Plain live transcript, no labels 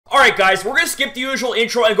Alright guys, we're gonna skip the usual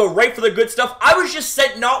intro and go right for the good stuff. I was just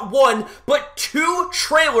sent not one, but 2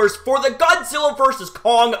 trailers for the Godzilla vs.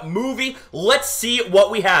 Kong movie. Let's see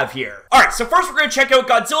what we have here. Alright, so first we're gonna check out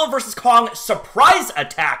Godzilla vs. Kong Surprise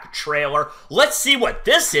Attack trailer. Let's see what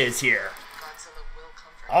this is here.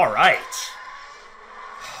 Alright.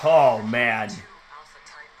 Oh man.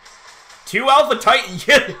 2 Alpha Titans.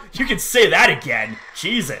 Yeah, you can say that again.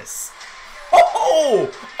 Jesus.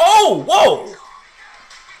 Oh! Oh! Whoa!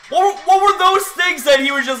 What were those things that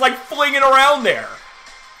he was just like flinging around there?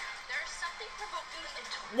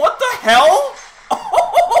 What the hell?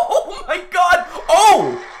 Oh my god!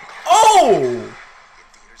 Oh! Oh!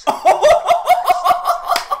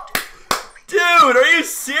 Dude, are you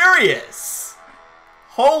serious?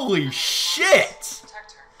 Holy shit!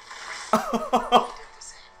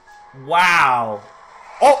 Wow.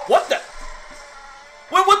 Oh, what the?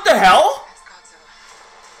 Wait, what the hell?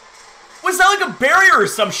 Was that like a barrier or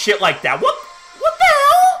some shit like that? What the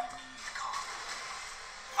hell?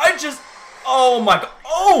 I just... Oh my god.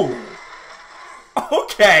 Oh!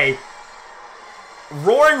 Okay.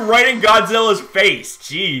 Roaring right in Godzilla's face.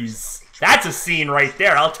 Jeez. That's a scene right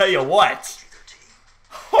there, I'll tell you what.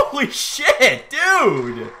 Holy shit,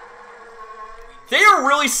 dude. They are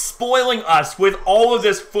really spoiling us with all of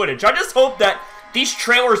this footage. I just hope that these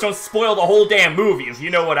trailers don't spoil the whole damn movie, if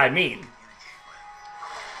you know what I mean.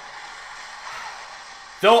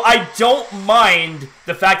 Though I don't mind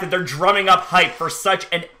the fact that they're drumming up hype for such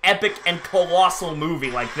an epic and colossal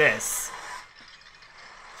movie like this.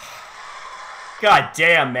 God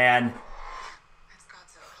damn, man.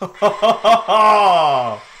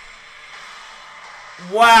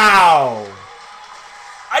 Wow.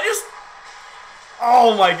 I just...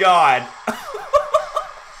 Oh my god.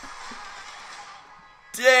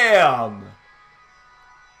 Damn.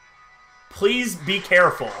 Please be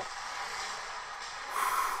careful.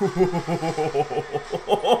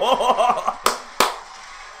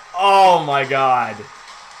 Oh my god.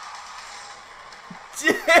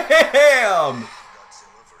 Damn!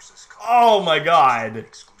 Oh my god.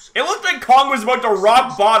 It looked like Kong was about to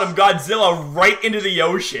rock bottom Godzilla right into the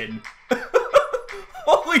ocean.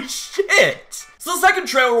 Holy shit! So the second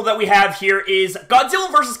trailer that we have here is Godzilla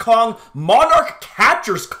vs. Kong Monarch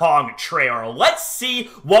Captures Kong trailer. Let's see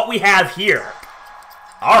what we have here.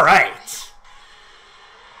 Alright.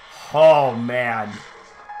 Oh, man.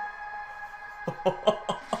 They have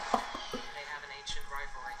an ancient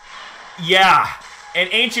rivalry. Yeah, an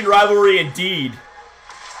ancient rivalry indeed.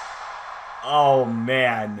 Oh,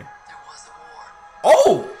 man. There was a war.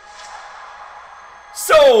 Oh!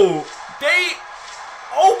 So, they...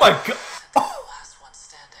 Oh, my god. The last one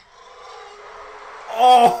standing.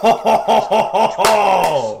 Oh!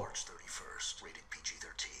 March 31st, rated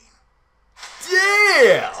PG-13.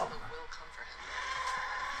 Damn!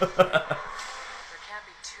 There can't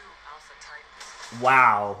be 2 Alpha Titans.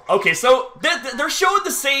 Wow. Okay, so they're showing the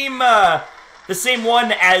same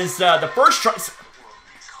one as the first try.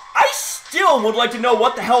 I still would like to know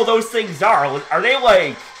what the hell those things are. Are they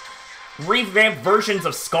like revamped versions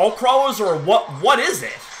of Skullcrawlers or what? What is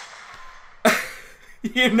it?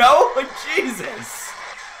 You know, like Jesus.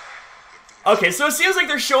 Okay, so it seems like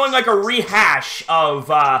they're showing like a rehash of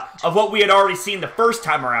what we had already seen the first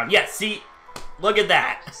time around. Yeah, see. Look at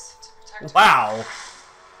that. Wow.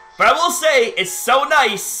 But I will say, it's so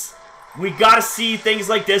nice. We gotta see things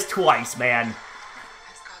like this twice, man.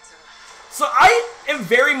 So I am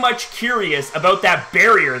very much curious about that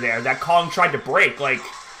barrier there that Kong tried to break. Like,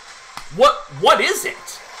 what is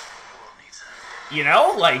it? You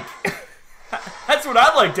know, like, that's what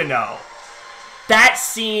I'd like to know. That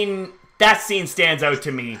scene stands out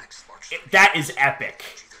to me. That is epic.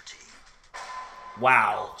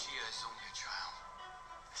 Wow.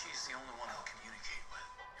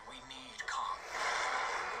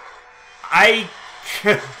 I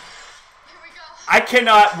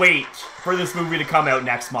cannot wait for this movie to come out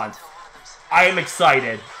next month. I am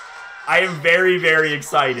excited. I am very, very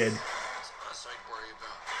excited.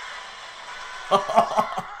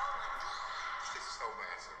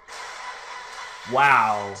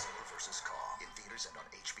 Wow.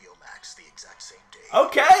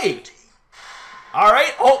 Okay.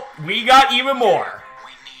 Alright. Oh, we got even more.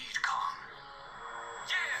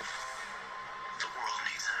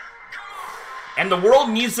 And the world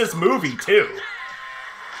needs this movie, too.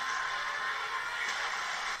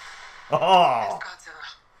 Oh.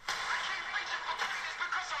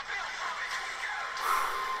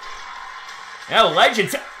 Yeah,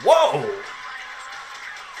 legends. Whoa.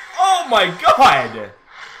 Oh my god.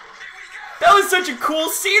 That was such a cool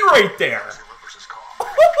scene right there.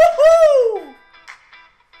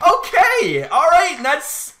 Okay. Okay, alright,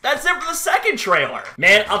 that's it for the second trailer.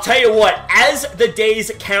 Man, I'll tell you what, as the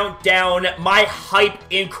days count down, my hype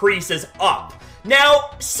increases up.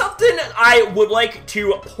 Now, something I would like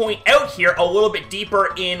to point out here a little bit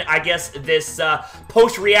deeper in, I guess, this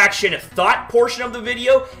post-reaction thought portion of the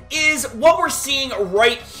video is what we're seeing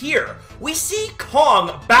right here. We see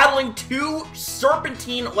Kong battling two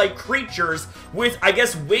serpentine-like creatures with, I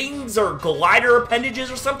guess, wings or glider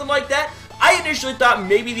appendages or something like that. I initially thought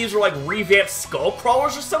maybe these were like revamped skull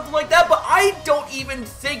crawlers or something like that, but I don't even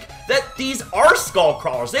think that these are skull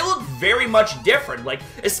crawlers. They look very much different, like,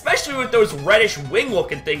 especially with those reddish wing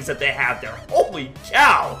looking things that they have there. Holy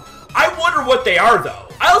cow! I wonder what they are, though.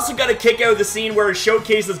 I also got a kick out of the scene where it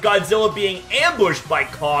showcases Godzilla being ambushed by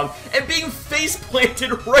Kong and being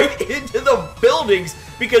face-planted right into the buildings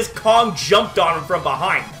because Kong jumped on him from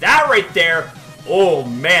behind. That right there, oh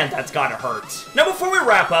man, that's gotta hurt. Now before we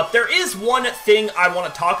wrap up, there is one thing I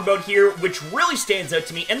want to talk about here which really stands out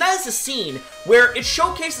to me, and that is a scene where it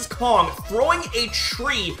showcases Kong throwing a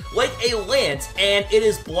tree like a lance, and it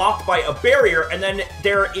is blocked by a barrier, and then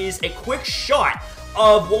there is a quick shot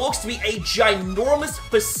of what looks to be a ginormous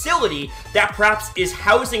facility that perhaps is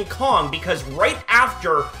housing Kong, because right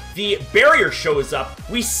after the barrier shows up,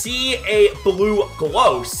 we see a blue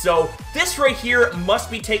glow. So this right here must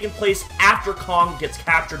be taking place after Kong gets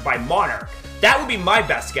captured by Monarch. That would be my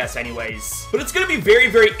best guess anyways. But it's going to be very,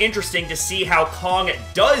 very interesting to see how Kong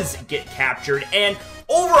does get captured, and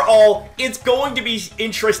overall, it's going to be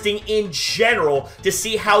interesting in general to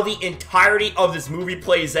see how the entirety of this movie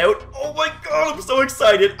plays out. Oh my god, I'm so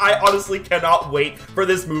excited. I honestly cannot wait for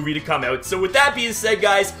this movie to come out. So with that being said,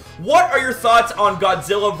 guys, what are your thoughts on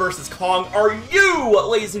Godzilla vs. Kong? Are you,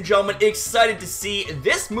 ladies and gentlemen, excited to see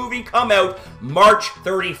this movie come out March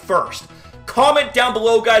 31st? Comment down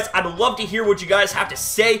below, guys. I'd love to hear what you guys have to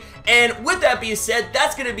say. And with that being said,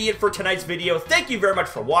 that's going to be it for tonight's video. Thank you very much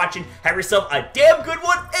for watching. Have yourself a damn good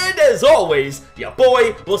one. And as always, ya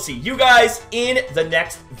boy, we'll see you guys in the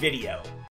next video.